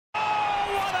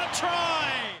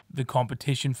Try! The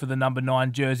competition for the number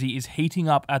 9 jersey is heating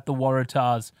up at the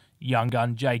Waratahs. Young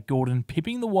gun Jake Gordon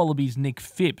pipping the Wallabies Nick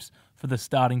Phipps for the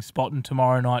starting spot in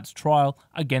tomorrow night's trial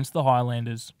against the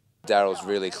Highlanders. Daryl's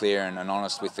really clear and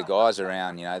honest with the guys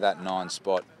around, that 9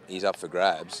 spot is up for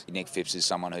grabs. Nick Phipps is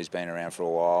someone who's been around for a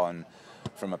while, and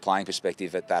from a playing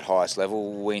perspective at that highest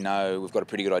level, we know we've got a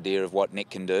pretty good idea of what Nick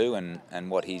can do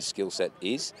and what his skill set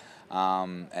is.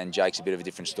 And Jake's a bit of a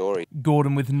different story.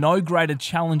 Gordon, with no greater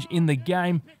challenge in the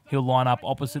game, he'll line up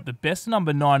opposite the best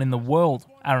number 9 in the world,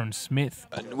 Aaron Smith.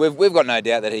 We've got no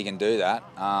doubt that he can do that.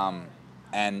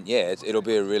 And yeah, it'll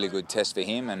be a really good test for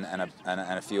him and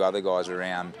a few other guys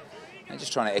around, and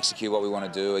just trying to execute what we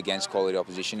want to do against quality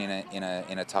opposition in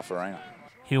a tough arena.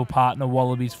 He'll partner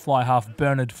Wallabies fly half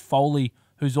Bernard Foley,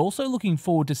 who's also looking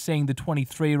forward to seeing the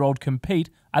 23-year-old compete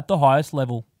at the highest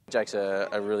level. Jake's a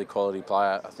really quality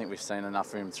player. I think we've seen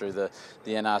enough of him through the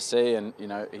NRC, and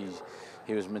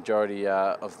he was majority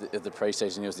of the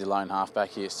pre-season. He was the lone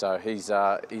halfback here, so he's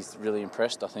really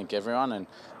impressed, I think, everyone, and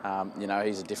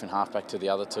he's a different halfback to the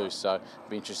other two, so it'll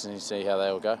be interesting to see how they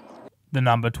all go. The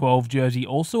number 12 jersey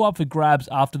also up for grabs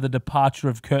after the departure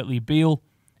of Kurtley Beale.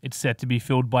 It's set to be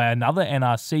filled by another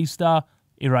NRC star,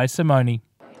 Irai Simoni.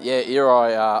 Yeah,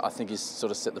 Irai, I think he's sort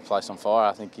of set the place on fire.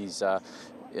 I think he's an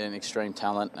extreme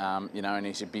talent, and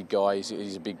he's a big guy.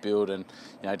 He's a big build, and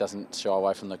doesn't shy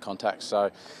away from the contact. So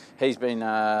he's been,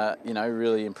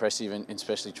 really impressive, and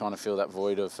especially trying to fill that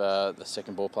void of the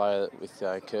second ball player with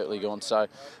Kurtley gone. So,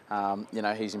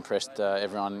 he's impressed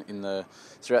everyone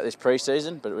throughout this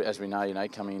pre-season. But as we know,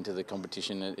 coming into the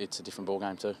competition, it's a different ball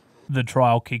game too. The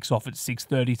trial kicks off at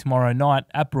 6:30 tomorrow night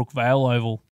at Brookvale Oval.